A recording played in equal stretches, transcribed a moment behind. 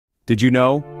Did you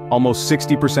know? Almost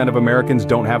 60% of Americans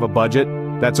don't have a budget.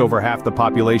 That's over half the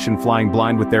population flying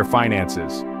blind with their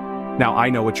finances. Now I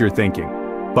know what you're thinking.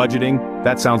 Budgeting?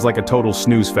 That sounds like a total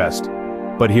snooze fest.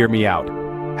 But hear me out.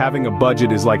 Having a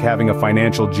budget is like having a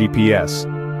financial GPS.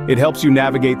 It helps you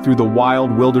navigate through the wild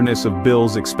wilderness of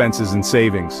bills, expenses, and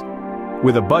savings.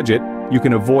 With a budget, you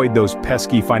can avoid those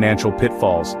pesky financial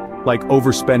pitfalls, like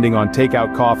overspending on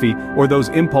takeout coffee or those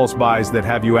impulse buys that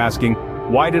have you asking,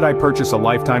 why did I purchase a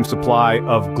lifetime supply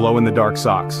of glow-in-the-dark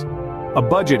socks? A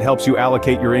budget helps you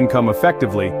allocate your income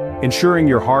effectively, ensuring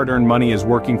your hard-earned money is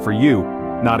working for you,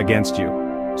 not against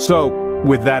you. So,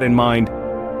 with that in mind,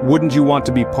 wouldn't you want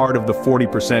to be part of the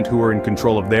 40% who are in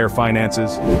control of their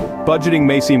finances? Budgeting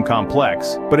may seem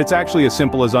complex, but it's actually as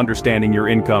simple as understanding your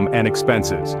income and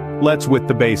expenses. Let's with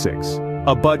the basics.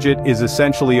 A budget is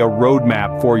essentially a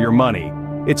roadmap for your money.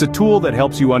 It's a tool that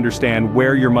helps you understand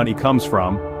where your money comes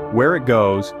from, where it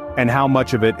goes, and how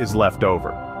much of it is left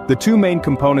over. The two main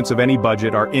components of any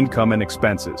budget are income and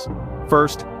expenses.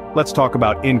 First, let's talk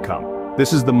about income.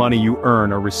 This is the money you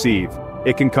earn or receive.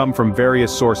 It can come from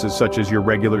various sources such as your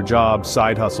regular job,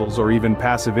 side hustles, or even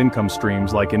passive income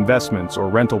streams like investments or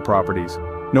rental properties.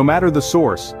 No matter the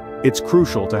source, it's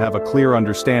crucial to have a clear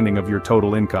understanding of your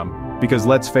total income, because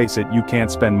let's face it, you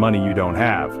can't spend money you don't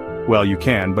have. Well, you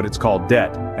can, but it's called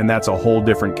debt, and that's a whole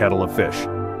different kettle of fish.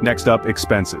 Next up,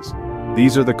 expenses.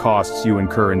 These are the costs you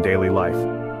incur in daily life.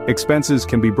 Expenses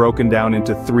can be broken down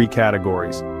into three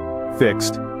categories: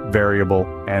 fixed, variable,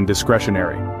 and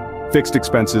discretionary. Fixed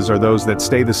expenses are those that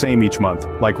stay the same each month,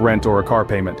 like rent or a car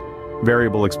payment.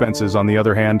 Variable expenses, on the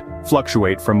other hand,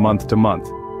 fluctuate from month to month.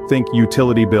 Think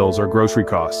utility bills or grocery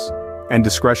costs. And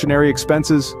discretionary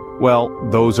expenses? Well,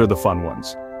 those are the fun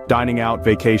ones. Dining out,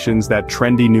 vacations, that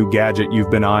trendy new gadget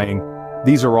you've been eyeing.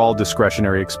 These are all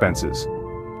discretionary expenses.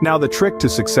 Now the trick to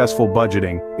successful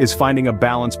budgeting is finding a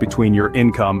balance between your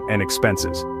income and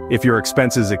expenses. If your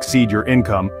expenses exceed your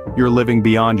income, you're living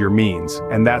beyond your means,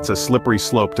 and that's a slippery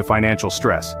slope to financial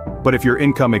stress. But if your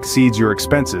income exceeds your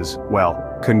expenses, well,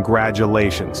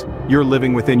 congratulations, you're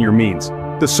living within your means.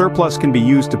 The surplus can be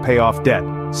used to pay off debt,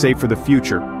 save for the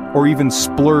future, or even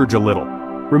splurge a little.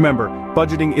 Remember,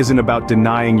 budgeting isn't about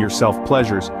denying yourself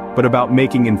pleasures, but about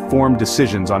making informed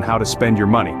decisions on how to spend your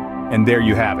money. And there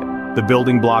you have it, the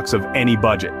building blocks of any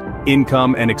budget: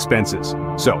 income and expenses.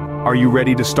 So, are you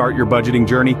ready to start your budgeting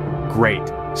journey? Great.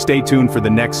 Stay tuned for the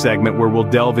next segment where we'll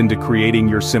delve into creating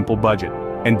your simple budget.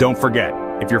 And don't forget,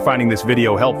 if you're finding this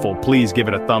video helpful, please give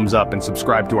it a thumbs up and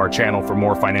subscribe to our channel for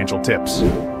more financial tips.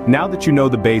 Now that you know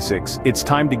the basics, it's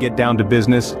time to get down to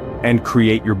business and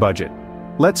create your budget.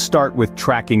 Let's start with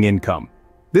tracking income.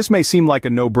 This may seem like a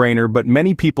no-brainer, but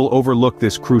many people overlook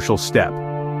this crucial step.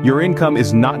 Your income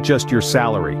is not just your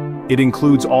salary. It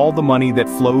includes all the money that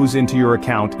flows into your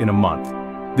account in a month.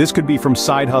 This could be from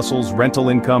side hustles, rental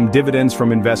income, dividends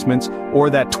from investments, or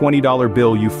that $20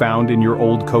 bill you found in your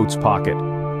old coat's pocket.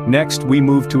 Next, we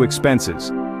move to expenses.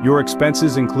 Your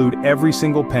expenses include every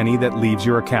single penny that leaves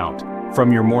your account,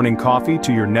 from your morning coffee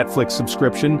to your Netflix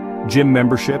subscription, gym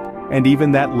membership, and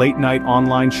even that late-night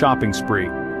online shopping spree.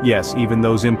 Yes, even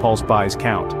those impulse buys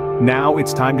count. Now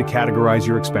it's time to categorize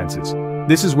your expenses.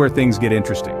 This is where things get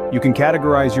interesting. You can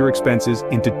categorize your expenses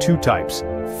into two types: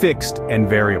 fixed and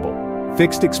variable.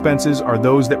 Fixed expenses are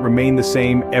those that remain the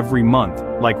same every month,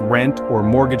 like rent or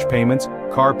mortgage payments,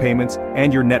 car payments,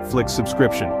 and your Netflix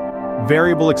subscription.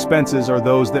 Variable expenses are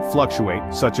those that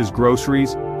fluctuate, such as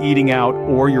groceries, eating out,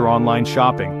 or your online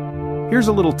shopping. Here's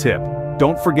a little tip: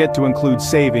 don't forget to include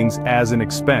savings as an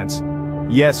expense.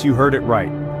 Yes, you heard it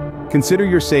right. Consider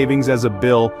your savings as a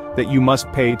bill that you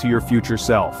must pay to your future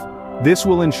self. This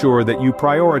will ensure that you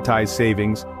prioritize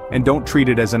savings and don't treat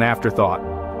it as an afterthought.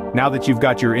 Now that you've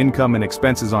got your income and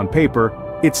expenses on paper,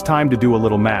 it's time to do a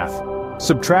little math.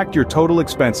 Subtract your total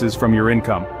expenses from your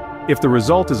income. If the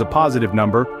result is a positive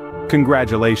number,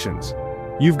 congratulations.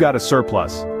 You've got a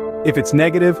surplus. If it's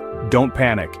negative, don't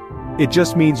panic. It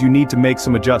just means you need to make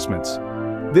some adjustments.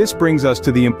 This brings us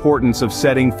to the importance of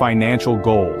setting financial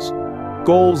goals.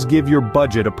 Goals give your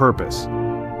budget a purpose.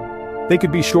 They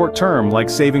could be short-term, like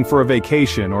saving for a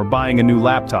vacation or buying a new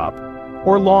laptop,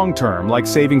 or long-term, like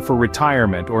saving for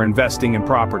retirement or investing in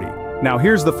property. Now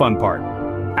here's the fun part.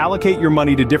 Allocate your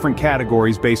money to different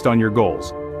categories based on your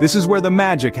goals. This is where the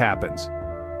magic happens.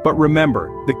 But remember,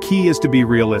 the key is to be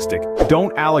realistic.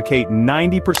 Don't allocate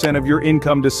 90% of your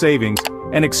income to savings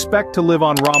and expect to live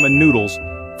on ramen noodles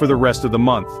for the rest of the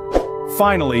month.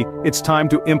 Finally, it's time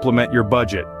to implement your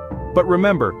budget. But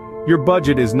remember, your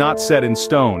budget is not set in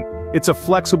stone. It's a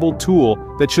flexible tool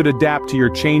that should adapt to your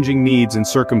changing needs and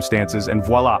circumstances, and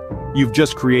voila, you've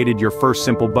just created your first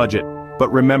simple budget. But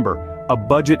remember, A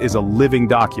budget is a living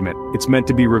document. It's meant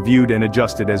to be reviewed and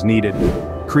adjusted as needed.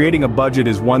 Creating a budget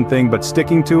is one thing, but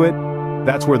sticking to it?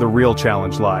 That's where the real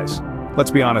challenge lies.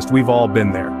 Let's be honest, we've all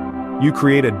been there. You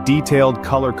create a detailed,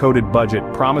 color-coded budget,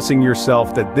 promising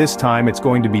yourself that this time it's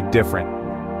going to be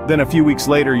different. Then a few weeks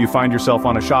later, you find yourself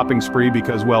on a shopping spree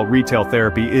because, well, retail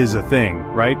therapy is a thing,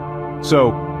 right?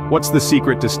 So, what's the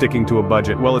secret to sticking to a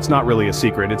budget? Well, it's not really a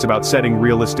secret, it's about setting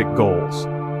realistic goals.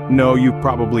 No, you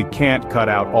probably can't cut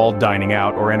out all dining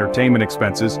out or entertainment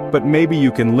expenses, but maybe you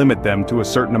can limit them to a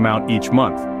certain amount each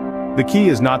month. The key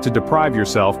is not to deprive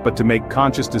yourself, but to make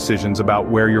conscious decisions about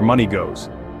where your money goes.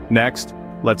 Next,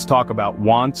 let's talk about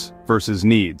wants versus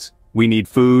needs. We need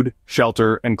food,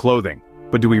 shelter, and clothing.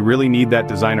 But do we really need that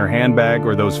designer handbag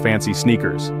or those fancy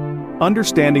sneakers?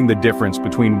 Understanding the difference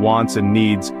between wants and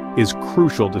needs is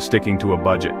crucial to sticking to a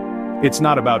budget. It's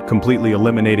not about completely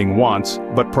eliminating wants,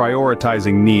 but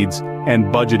prioritizing needs and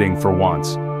budgeting for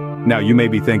wants. Now you may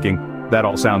be thinking, that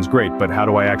all sounds great, but how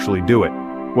do I actually do it?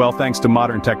 Well, thanks to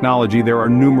modern technology, there are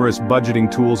numerous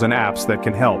budgeting tools and apps that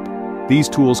can help. These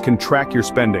tools can track your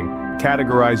spending,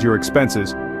 categorize your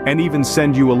expenses, and even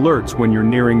send you alerts when you're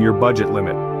nearing your budget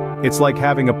limit. It's like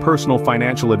having a personal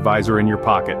financial advisor in your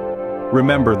pocket.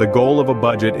 Remember, the goal of a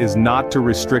budget is not to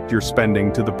restrict your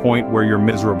spending to the point where you're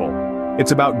miserable.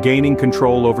 It's about gaining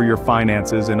control over your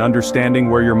finances and understanding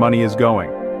where your money is going.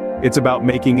 It's about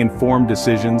making informed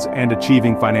decisions and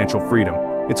achieving financial freedom.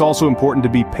 It's also important to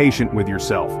be patient with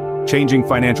yourself. Changing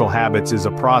financial habits is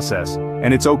a process,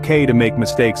 and it's okay to make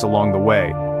mistakes along the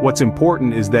way. What's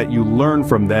important is that you learn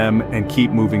from them and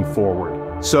keep moving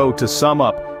forward. So, to sum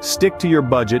up, stick to your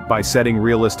budget by setting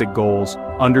realistic goals,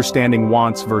 understanding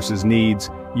wants versus needs,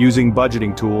 using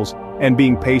budgeting tools, and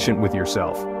being patient with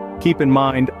yourself. Keep in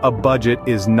mind, a budget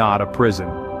is not a prison.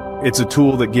 It's a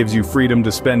tool that gives you freedom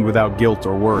to spend without guilt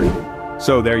or worry.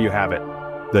 So there you have it.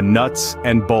 The nuts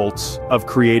and bolts of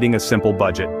creating a simple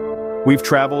budget. We've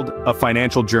traveled a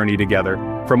financial journey together,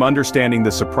 from understanding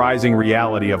the surprising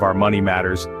reality of our money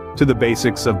matters to the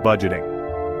basics of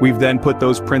budgeting. We've then put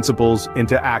those principles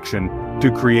into action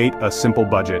to create a simple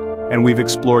budget, and we've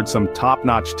explored some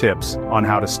top-notch tips on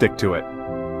how to stick to it.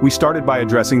 We started by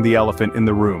addressing the elephant in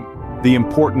the room, the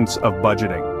importance of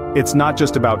budgeting. It's not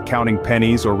just about counting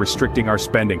pennies or restricting our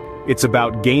spending. It's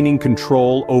about gaining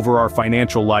control over our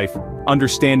financial life,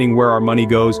 understanding where our money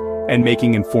goes, and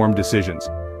making informed decisions.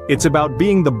 It's about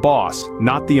being the boss,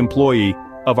 not the employee,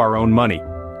 of our own money.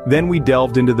 Then we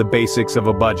delved into the basics of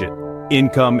a budget: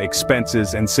 income,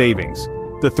 expenses, and savings,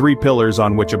 the three pillars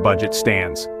on which a budget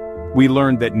stands. We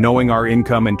learned that knowing our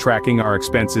income and tracking our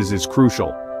expenses is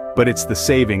crucial, but it's the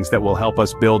savings that will help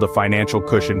us build a financial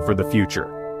cushion for the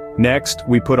future. Next,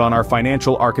 we put on our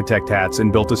financial architect hats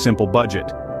and built a simple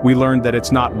budget. We learned that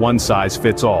it's not one size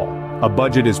fits all. A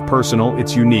budget is personal,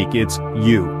 it's unique, it's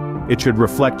you. It should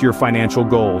reflect your financial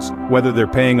goals, whether they're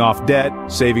paying off debt,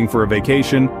 saving for a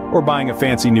vacation, or buying a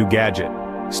fancy new gadget.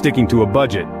 Sticking to a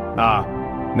budget,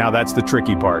 now that's the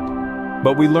tricky part.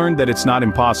 But we learned that it's not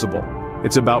impossible.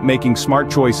 It's about making smart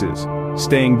choices,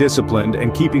 staying disciplined,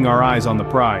 and keeping our eyes on the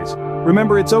prize.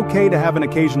 Remember, it's okay to have an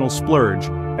occasional splurge,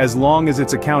 as long as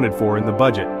it's accounted for in the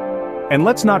budget. And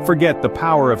let's not forget the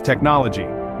power of technology.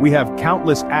 We have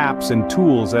countless apps and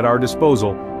tools at our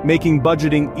disposal, making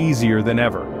budgeting easier than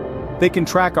ever. They can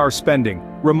track our spending,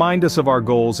 remind us of our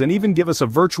goals, and even give us a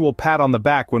virtual pat on the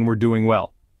back when we're doing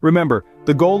well. Remember,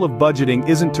 the goal of budgeting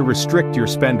isn't to restrict your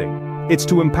spending. It's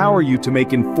to empower you to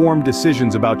make informed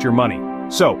decisions about your money.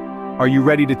 So, are you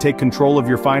ready to take control of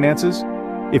your finances?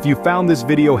 If you found this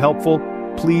video helpful,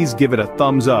 please give it a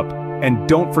thumbs up, and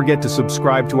don't forget to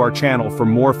subscribe to our channel for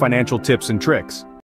more financial tips and tricks.